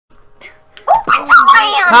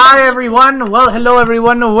Hi everyone, well hello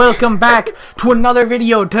everyone, welcome back to another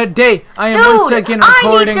video. Today I am once again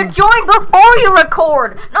recording. I need to join before you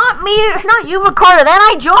record. Not me, not you record, then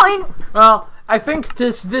I join. Well, I think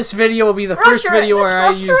this video will be the first video where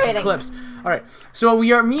I use clips. Alright, so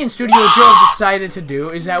me and Studio Joe have decided to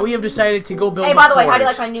do is that we have decided to go build a fort. Hey, by the way, how do you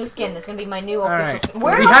like my new skin? This is going to be my new official skin.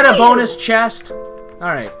 We had a bonus chest.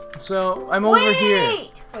 Alright, so I'm over here.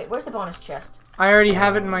 Wait, where's the bonus chest? I already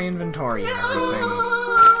have it in my inventory and everything.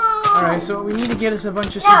 Alright, so we need to get us a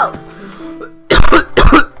bunch of stuff.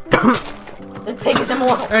 The pig is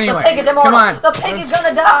immortal. Anyway, the pig is immortal. Come on. The pig is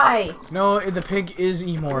gonna die. No, the pig is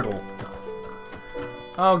immortal.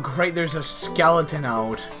 Oh great, there's a skeleton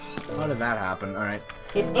out. How did that happen? Alright.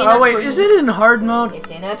 It's in a tree. Is it in hard mode? It's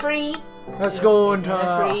in a tree. Let's go into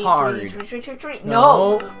hard. Tree.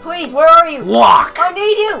 No, please, where are you? Lock! I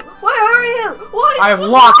need you! Where are you? What is I've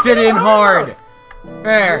locked it in hard!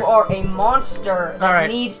 There. You are a monster that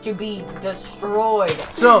needs to be destroyed.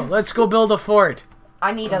 So, let's go build a fort.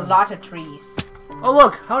 I need a lot of trees. Oh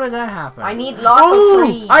look, how did that happen? I need lots of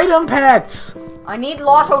trees. Item pets! I need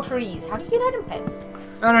lotto trees. How do you get item pets?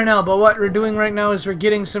 I don't know, but what we're doing right now is we're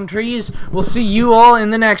getting some trees. We'll see you all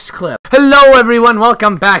in the next clip. Hello everyone,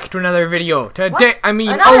 welcome back to another video. Today,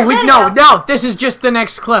 no, this is just the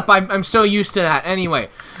next clip. I'm so used to that. Anyway,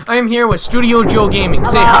 I am here with Studio Joe Gaming.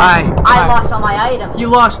 Say hi. I lost all my items. He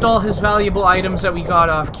lost all his valuable items that we got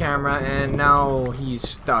off camera, and now he's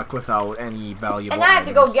stuck without any valuable And I have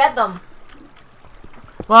to go get them.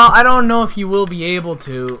 Well, I don't know if you will be able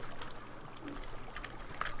to.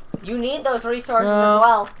 You need those resources as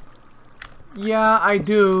well. Yeah, I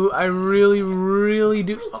do. I really, really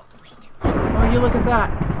do. Oh, you look at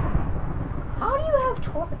that. How do you have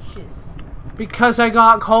torches? Because I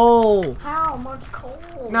got coal. How much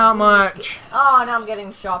coal? Not much. Oh, now I'm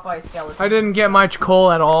getting shot by skeletons. I didn't get much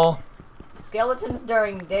coal at all. Skeletons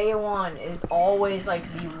during day one is always like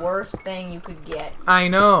the worst thing you could get. I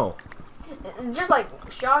know. Just like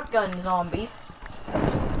shotgun zombies.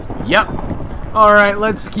 Yep. Alright,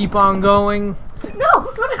 let's keep on going. No!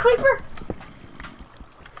 Not a creeper!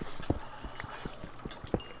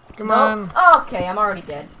 Come on. Oh, okay, I'm already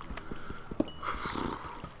dead.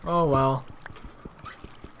 Oh well.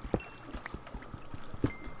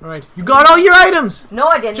 Alright, you got all your items! No,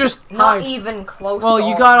 I didn't. Just not even close. Well,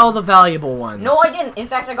 you got all the valuable ones. No, I didn't. In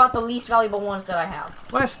fact, I got the least valuable ones that I have.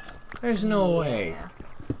 What? There's no way.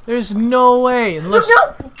 There's no way. Unless...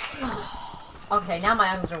 Okay, now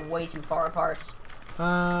my items are way too far apart.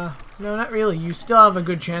 No, not really. You still have a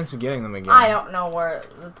good chance of getting them again. I don't know where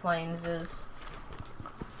the plains is.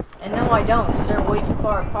 And no, I don't. They're way too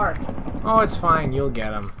far apart. Oh, it's fine. You'll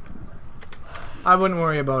get them. I wouldn't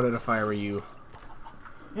worry about it if I were you.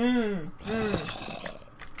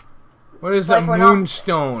 What is that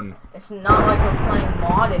moonstone? It's not like we're playing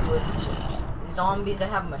modded with zombies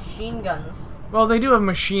that have machine guns. Well, they do have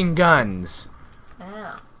machine guns.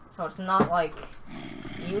 Yeah. So it's not like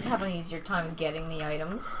you'd have an easier time getting the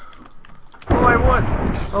items. Oh, I would.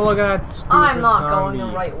 Oh, look at that stupid I'm not zombie. going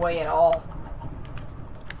the right way at all.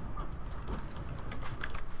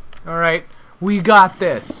 Alright, we got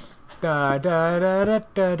this. Where the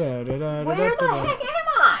heck am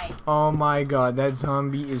I? Oh my god, that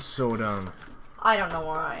zombie is so dumb. I don't know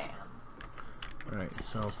where I am. Alright,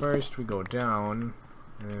 so first we go down,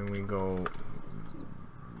 and then we go...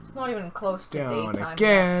 It's not even close to down daytime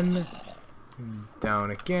again, yet.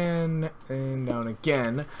 Down again, and down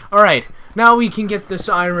again. Alright, now we can get this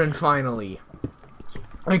iron finally.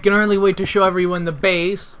 I can hardly wait to show everyone the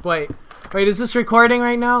base. Wait, is this recording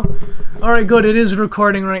right now? Alright, good, it is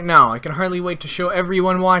recording right now. I can hardly wait to show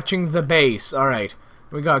everyone watching the base. Alright,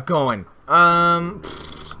 we got going. Oh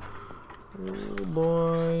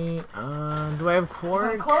boy. Do I have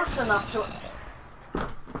quartz? I'm close enough to it.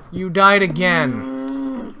 You died again.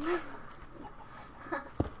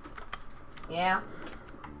 Yeah.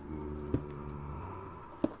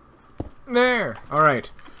 There.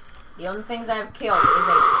 Alright. The only things I have killed is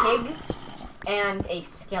a pig and a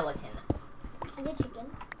skeleton. And a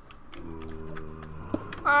chicken.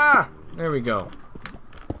 Ah! There we go.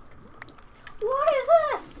 What is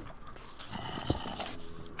this?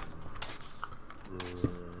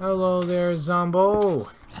 Hello there, Zombo.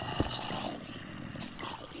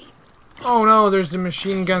 Oh no, there's the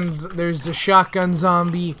machine guns. There's the shotgun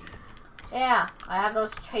zombie. Yeah, I have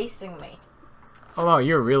those chasing me. Oh wow,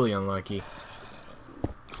 you're really unlucky.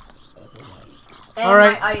 And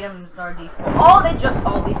Alright. my items are despawned. Oh, they just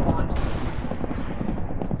all despawned.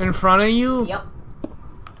 In front of you? Yep.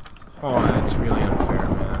 Oh, that's really unfair,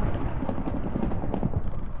 man.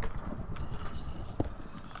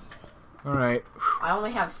 Alright. I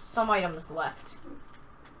only have some items left.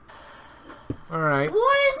 Alright.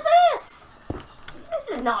 What is this? This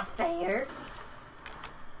is not fair.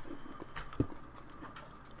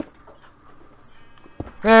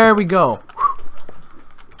 There we go.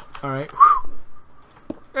 Alright.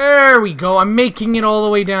 There we go. I'm making it all the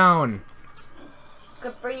way down.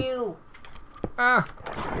 Good for you. Ah.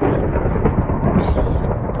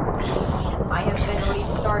 I have been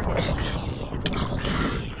restarted.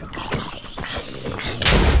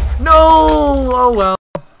 No! Oh well.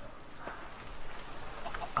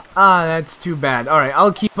 Ah, that's too bad. Alright,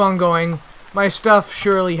 I'll keep on going. My stuff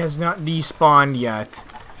surely has not despawned yet.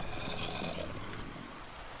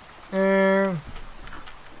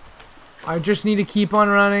 I just need to keep on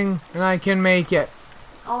running, and I can make it.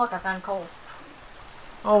 Oh look, I found coal.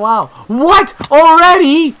 Oh wow. What?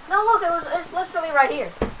 Already? No, look, it's literally right here.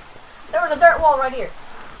 There was a dirt wall right here.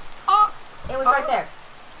 It was right there.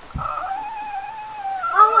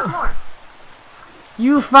 Oh, look, more.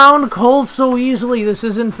 You found coal so easily. This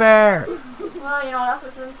isn't fair. Well, you know what else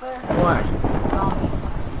isn't fair? What? Zombies.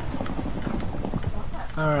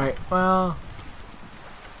 Alright, well...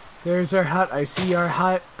 There's our hut. I see our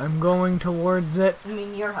hut. I'm going towards it. I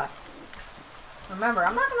mean, your hut. Remember,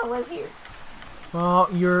 I'm not gonna live here. Well,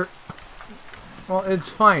 you're... Well, it's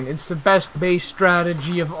fine. It's the best base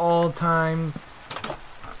strategy of all time.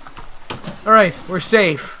 Alright, we're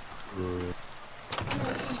safe.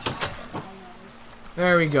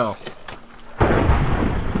 There we go.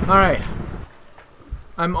 Alright.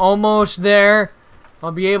 I'm almost there.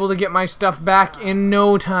 I'll be able to get my stuff back in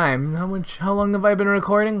no time. How long have I been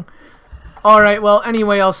recording? Alright, well,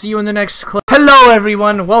 anyway, I'll see you in the next clip. Hello,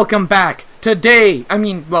 everyone! Welcome back. Today,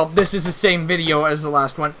 well, this is the same video as the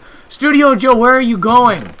last one. Studio Joe, where are you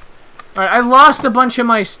going? Alright, I lost a bunch of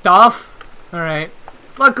my stuff. Alright.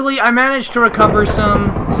 Luckily, I managed to recover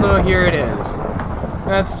some, so here it is.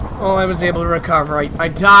 That's all I was able to recover. I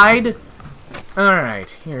died. Alright,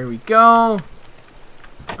 here we go.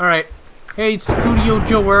 Alright. Hey, Studio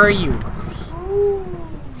Joe, where are you?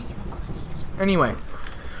 Anyway,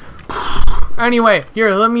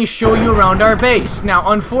 here, let me show you around our base.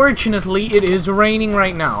 Now, unfortunately, it is raining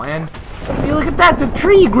right now, and hey, look at that, the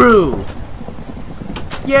tree grew!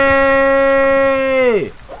 Yay!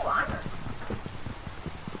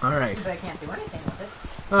 Alright. I can't do anything with it.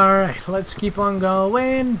 Alright, let's keep on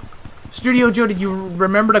going. Studio Joe, did you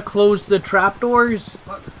remember to close the trapdoors?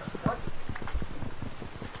 What?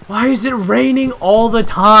 Why is it raining all the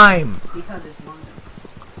time? Because it's London.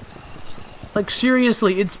 Like,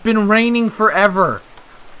 seriously, it's been raining forever.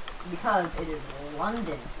 Because it is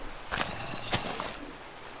London.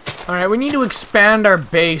 Alright, we need to expand our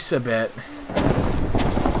base a bit.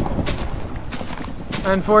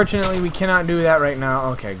 Unfortunately, we cannot do that right now.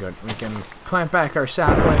 Okay, good. We can plant back our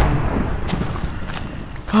sapling.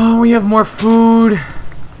 Oh, we have more food.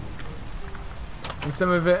 And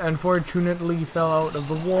some of it, unfortunately, fell out of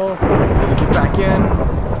the wall. Get back in.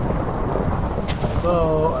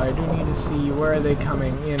 Though, I do need to see where are they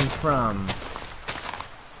coming in from.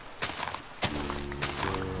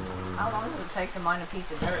 How long does it take to mine a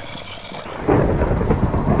piece of dirt?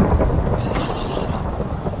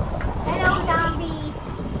 Hello, zombies!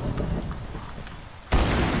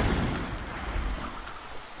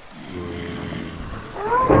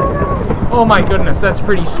 Oh my goodness, that's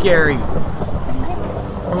pretty scary.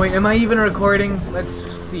 Oh, wait, am I even recording? Let's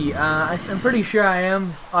see. I'm pretty sure I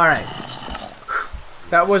am. Alright.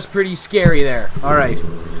 That was pretty scary there. Alright.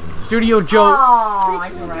 Studio Joe. Oh, I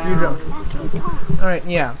drowned. Alright,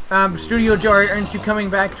 yeah. Studio Joe, aren't you coming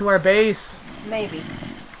back to our base? Maybe.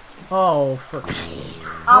 Oh,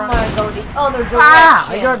 I'm gonna go the other direction. Ah!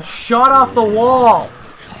 I got shot off the wall!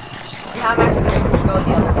 Yeah, I'm actually gonna go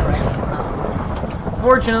the other direction.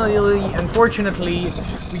 Unfortunately,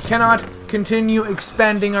 we cannot continue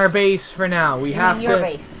expanding our base for now. We have to... your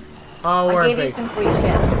base. Oh, I our gave base. you some free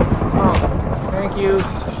shit. Oh, thank you.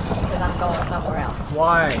 Because I'm going somewhere else.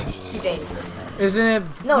 Why? Too dangerous. Isn't it?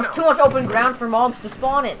 No, it's too much open ground for mobs to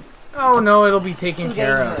spawn in. Oh no, it'll be taken Too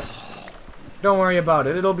care dangerous. of. Don't worry about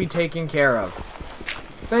it. It'll be taken care of.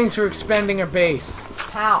 Thanks for expanding our base.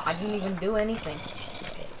 How? I didn't even do anything.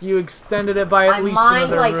 You extended it by at least mined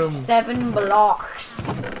another like room. 7 blocks.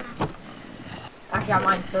 Actually, I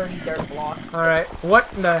mined 30 dirt blocks. Alright, what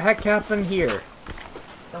the heck happened here?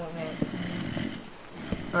 Don't miss.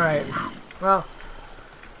 Alright, well...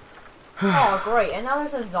 Oh, great. And now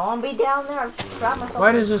there's a zombie down there. I've trapped myself.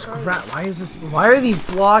 Why does this why are these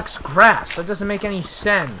blocks grass? That doesn't make any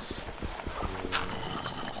sense.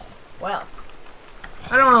 Well.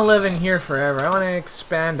 I don't want to live in here forever. I want to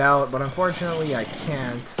expand out, but unfortunately I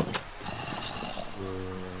can't.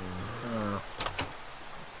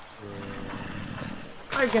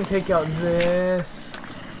 I can take out this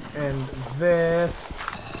and this.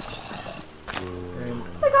 And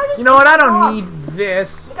you know what? I don't need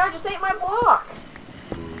this. The guy just ate my block.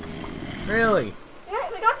 Really? Yeah,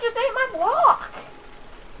 the guy just ate my block.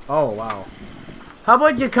 Oh wow. How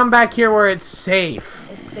about you come back here where it's safe?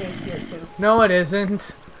 It's safe here too. No, it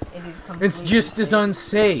isn't. It is completely It's just as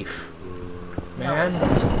unsafe, man. No, it's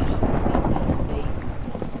safe.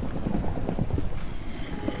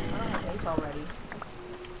 Oh, safe already.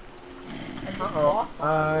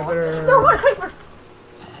 I better No, what a creeper!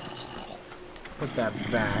 put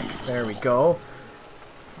that back. There we go.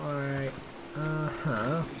 Alright.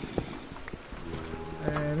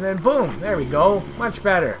 And then boom! There we go. Much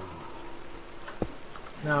better.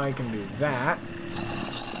 Now I can do that.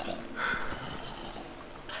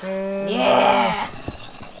 And, yeah!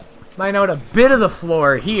 line out a bit of the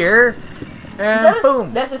floor here. And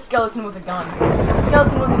boom! That's a skeleton with a gun. It's a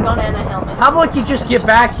skeleton with a gun and a helmet. How about you just get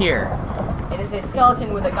back here? It is a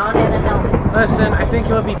skeleton with a gun and a helmet. Listen, I think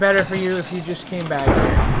it would be better for you if you just came back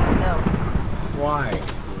here. No. Why?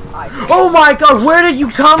 Oh my god, where did you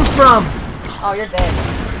come from? Oh, you're dead.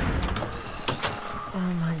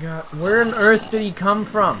 Oh my god, where on earth did he come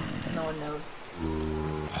from? No one knows.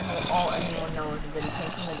 All anyone knows is that he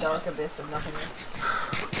came from the dark abyss of nothingness.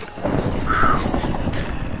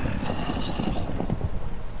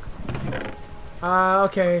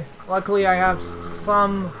 Okay. Luckily I have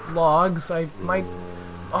some logs. I might...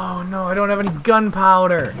 Oh no, I don't have any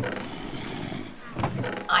gunpowder.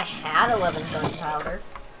 I had 11 gunpowder.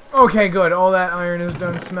 Okay, good. All that iron is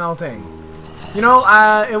done smelting. You know,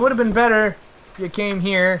 it would have been better if you came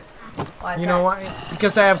here. Why is You that? know why?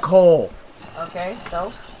 Because I have coal. Okay,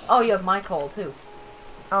 so? Oh, you have my coal, too.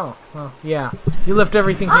 Oh, well, yeah. You left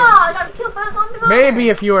everything here. Ah, I got killed by a zombie. Maybe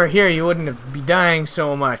if you were here, you wouldn't be dying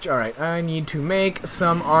so much. Alright, I need to make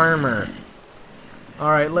some armor.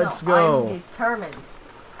 Alright, let's go. I'm determined.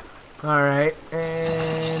 Alright,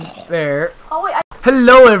 and there. Oh, wait,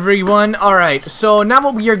 Hello, everyone. Alright, so now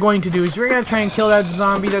what we are going to do is we're going to try and kill that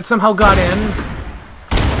zombie that somehow got in.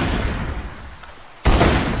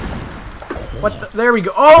 What the? There we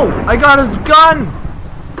go. Oh, I got his gun!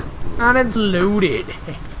 And it's loaded.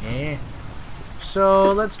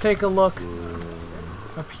 So, let's take a look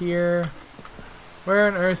up here. Where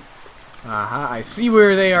on earth? Aha, I see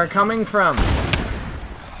where they are coming from.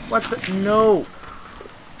 What the? No.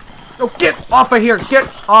 Oh, get off of here! Get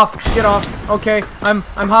off! Get off! Okay, I'm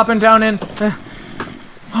hopping down in.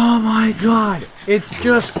 Oh my god! It's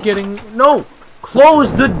just getting... No!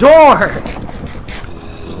 Close the door!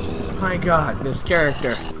 My god, this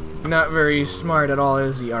character. Not very smart at all,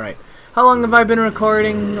 is he? Alright. How long have I been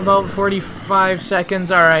recording? About 45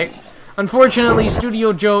 seconds. Alright. Unfortunately,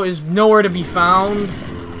 Studio Joe is nowhere to be found.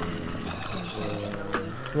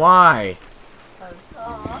 Why?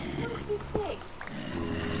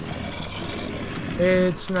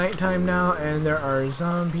 It's nighttime now, and there are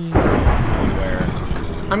zombies everywhere.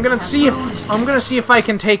 I'm gonna see if I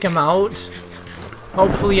can take him out.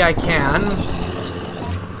 Hopefully, I can.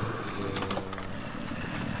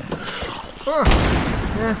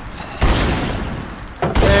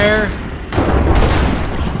 There.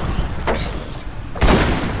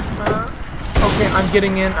 Okay, I'm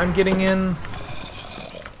getting in. I'm getting in.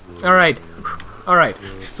 All right. Alright,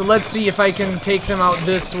 so let's see if I can take them out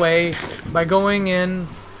this way by going in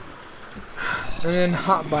and then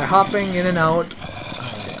by hopping in and out.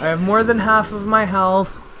 I have more than half of my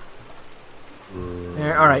health.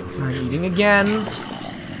 There, alright, I'm eating again.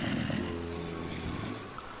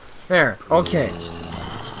 There, okay.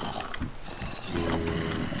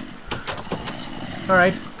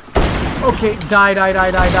 Alright. Okay, die.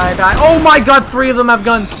 Oh my god, 3 of them have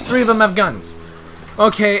guns! 3 of them have guns!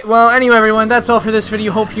 Okay, well, anyway, everyone, that's all for this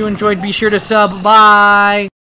video. Hope you enjoyed. Be sure to sub. Bye!